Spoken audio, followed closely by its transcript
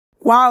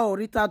Wow,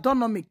 Rita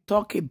Dominic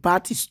talk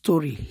about his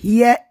story.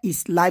 Here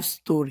is life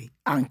story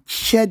and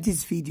share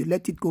this video.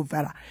 Let it go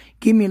viral.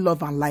 Give me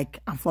love and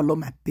like and follow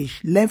my page.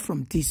 Learn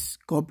from this.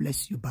 God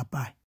bless you.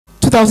 Bye-bye.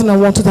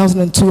 2001,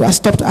 2002, I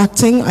stopped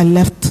acting. I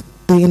left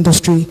the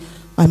industry.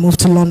 I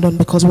moved to London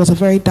because it was a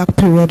very dark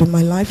period in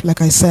my life.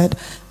 Like I said,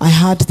 I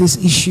had these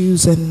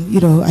issues and,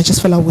 I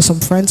just fell out with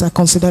some friends I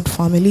considered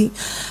family.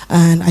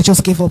 And I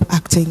just gave up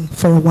acting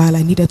for a while.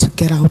 I needed to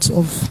get out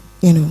of,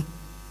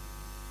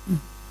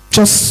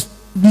 just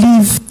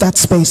leave that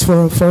space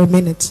for a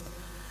minute.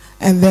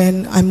 And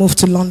then I moved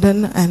to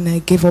London and I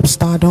gave up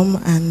stardom.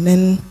 And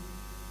then,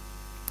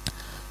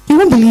 you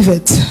won't believe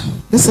it.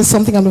 This is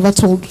something I've never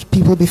told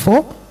people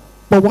before.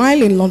 But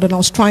while in London, I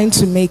was trying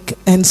to make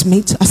ends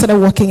meet. I started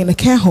working in a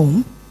care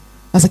home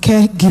as a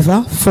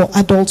caregiver for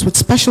adults with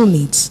special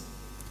needs.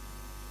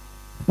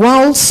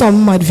 While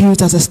some might view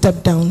it as a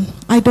step down,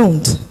 I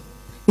don't.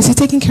 You see,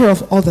 taking care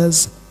of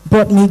others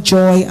brought me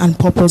joy and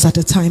purpose at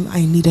a time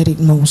I needed it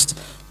most.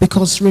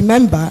 Because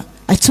remember,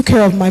 I took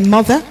care of my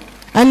mother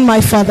and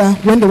my father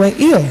when they were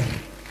ill,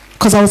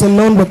 because I was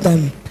alone with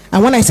them.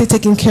 And when I say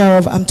taking care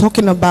of, I'm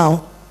talking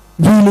about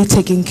really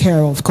taking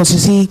care of. Because you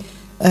see,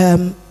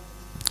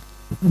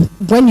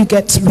 when you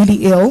get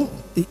really ill,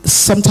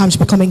 sometimes you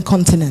become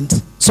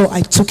incontinent. So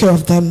I took care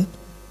of them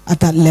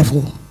at that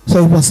level.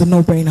 So it was a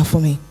no-brainer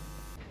for me.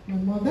 My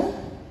mother,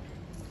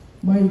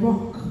 my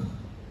rock,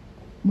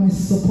 my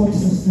support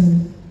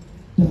system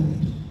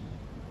died.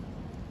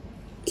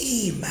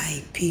 Hey,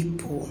 my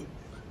people.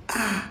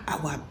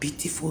 Our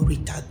beautiful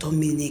Rita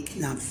Dominic,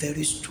 a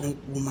very strong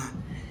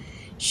woman.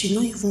 She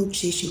not even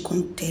say she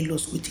can't tell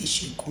us what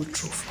she go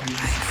through for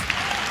life.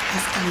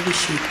 After which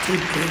she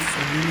take break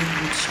from me,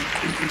 what she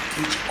couldn't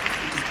take, she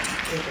couldn't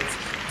take care of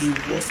the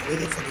war for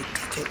the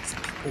take care of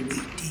people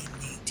they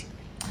need.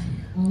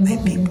 My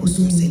people,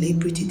 so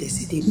celebrity, they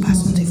say they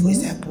pass on the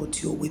voice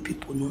about you where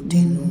people know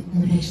they know.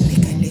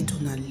 Like I let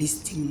on a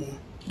listing more.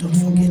 Don't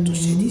forget to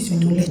share this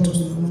video. Let us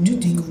know what you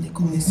think of the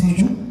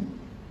conversation.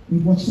 We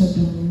watched her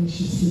down when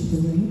she slipped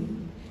away.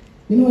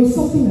 It's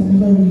something that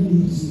never really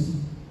leaves you.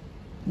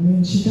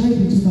 She died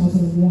in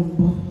 2001,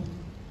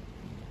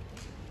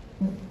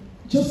 but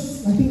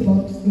just, I think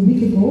about a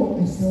week ago,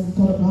 I still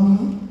thought about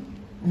her,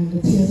 and the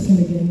tears came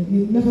again.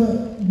 It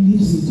never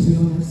leaves you, to be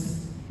honest.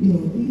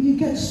 You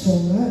get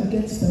stronger, it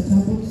gets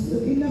better, but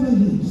it never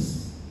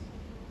leaves.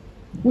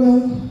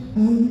 Well,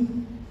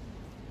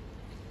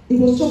 it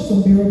was just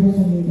unbearable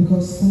for me,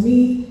 because for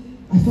me,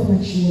 I felt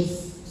like she was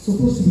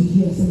supposed to be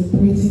here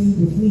celebrating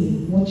with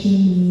me, watching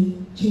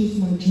me chase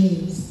my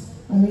dreams.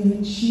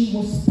 She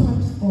was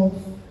part of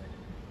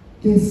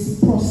this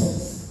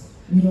process,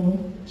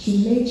 She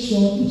made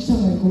sure each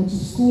time I go to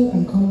school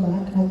and come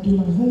back, I'll do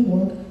my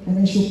homework, and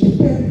then she'll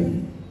prepare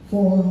me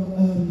for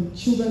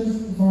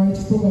children's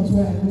variety programs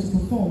where I go to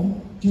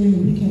perform during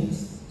the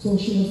weekends. So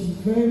she was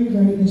very,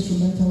 very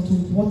instrumental to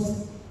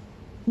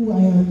who I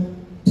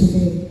am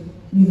today,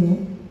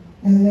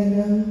 And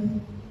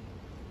then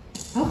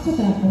after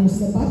that, I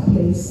was in a bad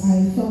place.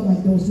 I felt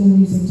like there was no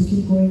reason to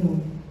keep going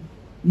on,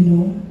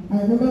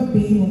 I remember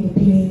being on the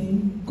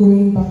plane,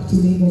 going back to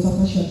Lagos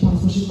after she had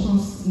passed, but she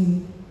passed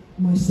in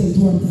my state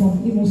where I'm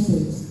from, Imo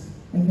State.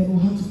 And then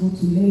we had to go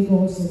to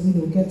Lagos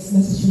and, get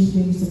necessary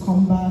things to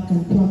come back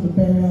and plan the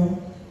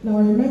burial. Now,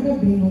 I remember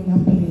being on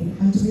that plane,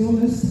 and to be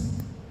honest,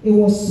 it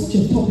was such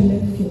a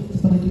turbulent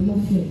flight, but I did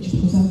not flinch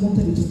because I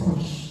wanted it to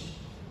crash.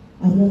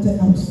 I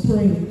was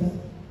praying that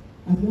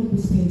I want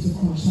this plane to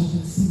crash so I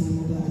can see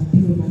my mother and be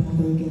with my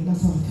mother again.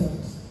 That's how I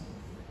felt,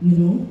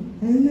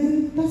 And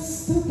then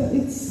it's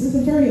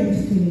a very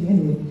empty feeling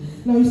anyway.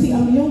 Now, you see,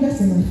 I'm the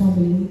youngest in my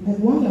family, and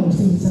while I was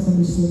still in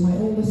secondary school, my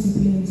older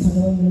siblings had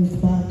all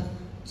moved back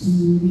to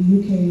the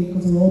UK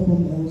because they were all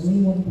born there. I was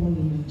only one born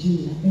in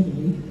Nigeria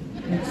anyway.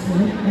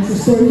 That's a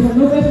story for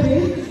another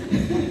day,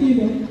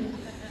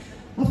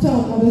 After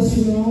our mother's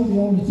funeral, they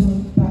all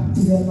returned back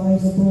to their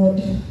lives abroad.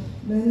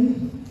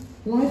 Then,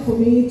 life for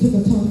me took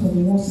a turn for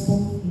the worse,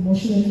 both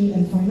emotionally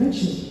and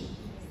financially.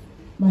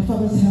 My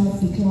father's health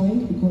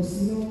declined because,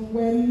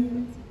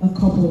 when a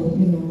couple,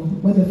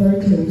 when they're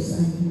very close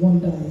and one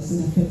dies,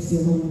 it affects the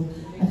other one.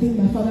 I think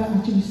my father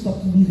actually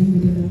stopped living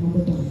within my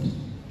mother died,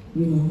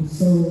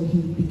 so he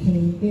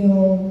became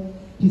ill,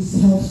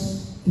 his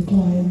health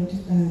declined,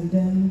 and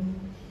then,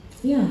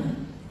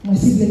 my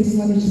siblings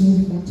managed to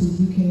move back to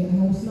the UK,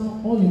 and I was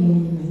now all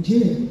alone in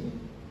Nigeria.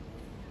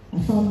 I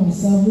found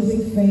myself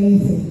losing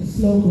faith in the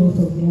slow growth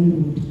of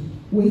Hollywood.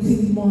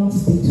 Waiting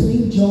months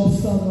between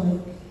jobs felt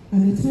like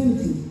an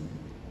eternity.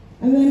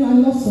 And then I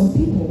lost some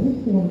people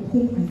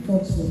whom I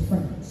thought were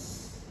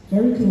friends,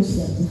 very close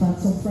friends. In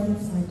fact, some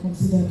friends I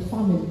considered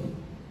family.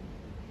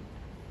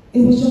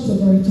 It was just a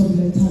very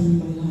turbulent time in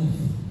my life.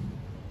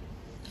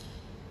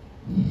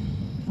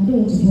 I don't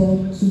want to dwell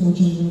too much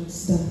on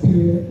that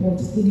period,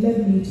 but it led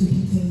me to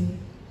hitting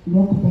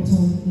rock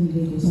bottom in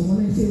Lagos. And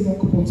when I say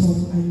rock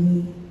bottom, I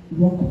mean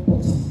rock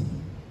bottom.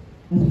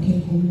 I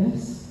became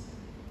homeless.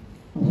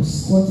 I was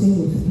squatting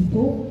with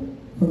people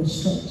for a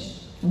stretch.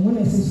 And when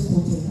I say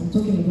squatting, I'm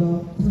talking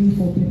about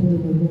 3-4 people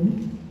in the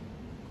room.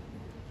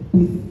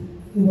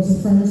 it was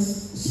a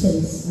friend's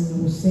space, and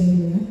I was staying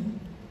there,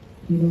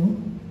 you know.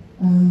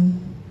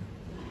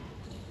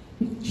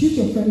 Choose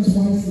your friends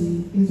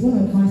wisely is one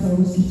advice I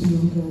always give to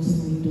young girls in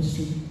my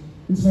industry.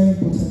 It's very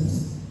important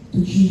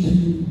to choose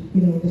who,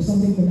 you know, there's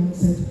something Bernard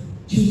said,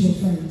 choose your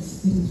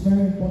friends. It is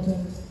very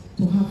important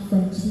to have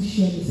friends who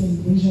share the same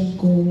vision,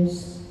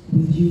 goals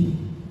with you,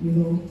 you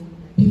know.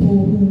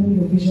 People who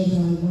your visions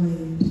are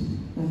aligned,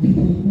 and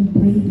people who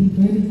bring the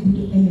very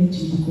good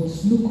energy,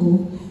 because look,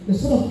 the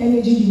sort of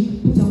energy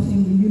you put out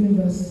in the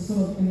universe is the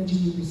sort of energy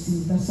you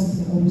receive. That's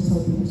something I always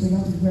tell people. So you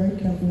have to be very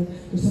careful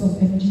the sort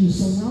of energy you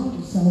surround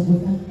yourself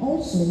with, and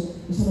also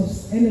the sort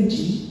of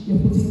energy you're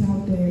putting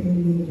out there in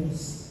the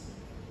universe.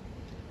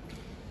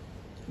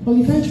 Well,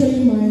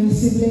 eventually my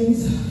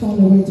siblings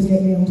found a way to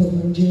get me out of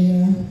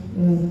Nigeria.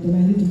 Then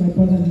I lived with my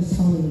brother and his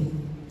family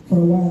for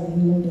a while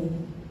in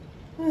London.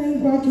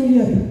 And gradually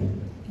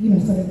I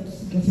started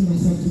getting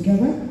myself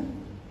together.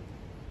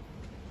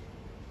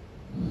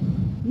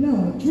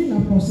 Now, during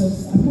that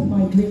process, I put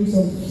my dreams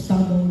of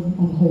stardom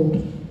on hold.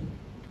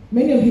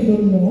 Many of you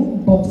don't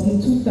know, but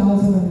in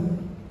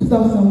 2001,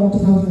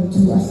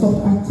 2002, I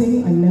stopped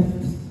acting. I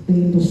left the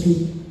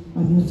industry. I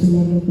moved to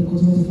London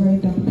because it was a very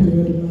dark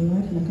period in my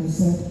life. Like I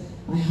said,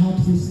 I had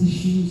these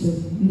issues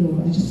and,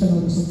 I just fell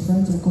out with some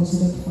friends I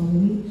considered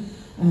family.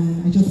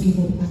 And I just gave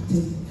up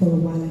acting for a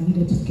while. I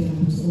needed to get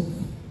out of,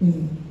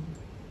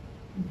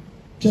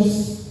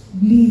 just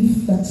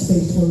leave that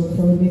space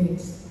for a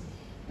minute.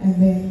 And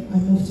then I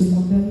moved to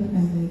London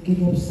and I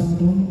gave up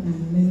stardom,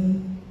 and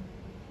then,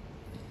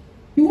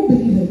 you won't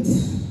believe it,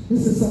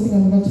 this is something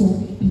I've never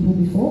told people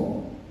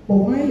before, but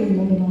while in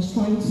London I was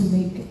trying to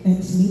make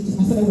ends meet.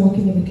 I started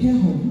working in a care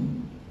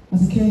home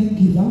as a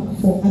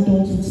caregiver for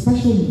adults with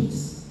special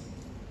needs.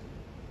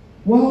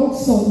 While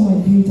some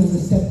might view it as a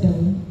step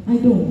down, I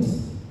don't.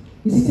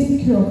 You see,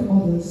 taking care of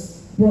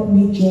others brought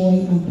me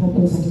joy and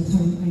purpose at the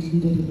time I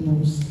needed it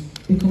most.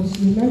 Because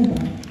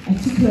remember, I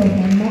took care of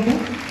my mother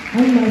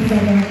and my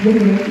father when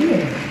they were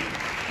ill,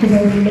 because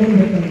I was alone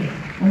with them.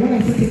 And when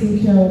I say taking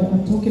care of,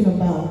 I'm talking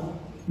about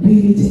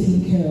really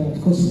taking care of.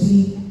 Because you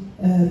see,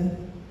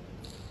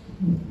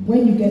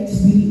 when you get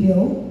really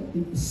ill,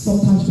 it's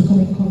sometimes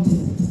becoming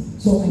incontinent.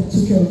 So I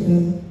took care of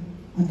them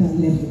at that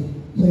level.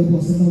 So it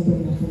was a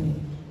no-brainer for me.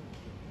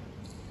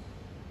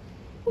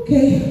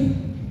 Okay,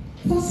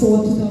 fast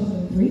forward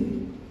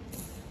 2003.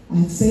 I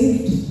had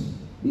saved,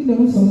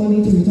 some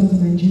money to return to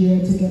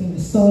Nigeria to get my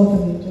stuff,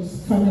 and then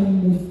just finally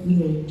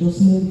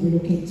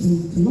relocate to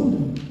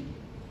London.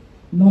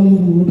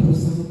 Nollywood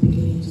was now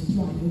beginning to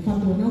thrive. In fact,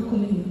 they were now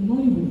calling it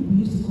Nollywood. We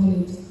used to call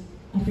it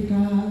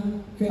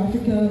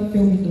Africa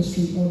film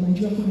industry, or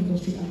Nigeria film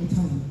industry at the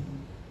time.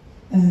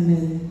 And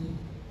then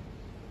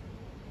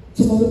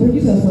some of the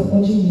producers were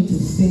urging me to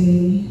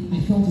stay.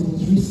 I felt it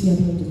was risky. I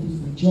didn't want to lose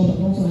my job.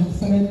 And also I had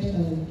started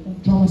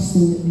a drama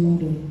school in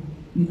London.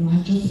 I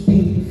had just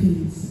paid the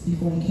fees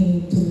before I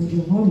came to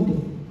Nigeria on holiday.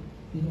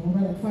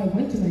 If I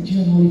went to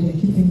Nigeria on holiday, I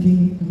keep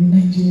thinking I'm in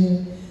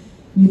Nigeria,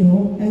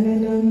 And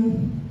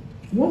then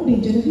one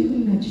day,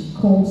 Genevieve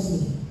calls me.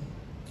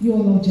 You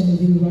all know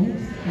Genevieve, right?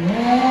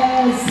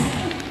 Yes!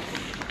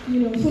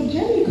 So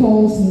Jenny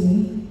calls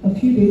me a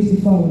few days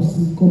before I was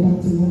to go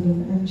back to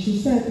London, and she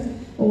said,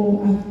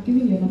 oh, I've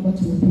given your number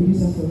to a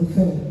producer for a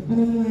film.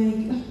 And I'm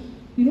like,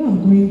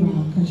 I'm going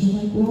back. And she's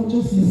like, well,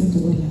 just listen to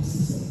what he has to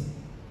say.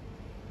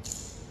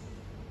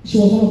 She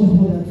was one of the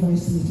people that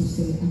advised me to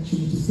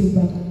stay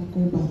back and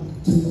go back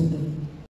to London.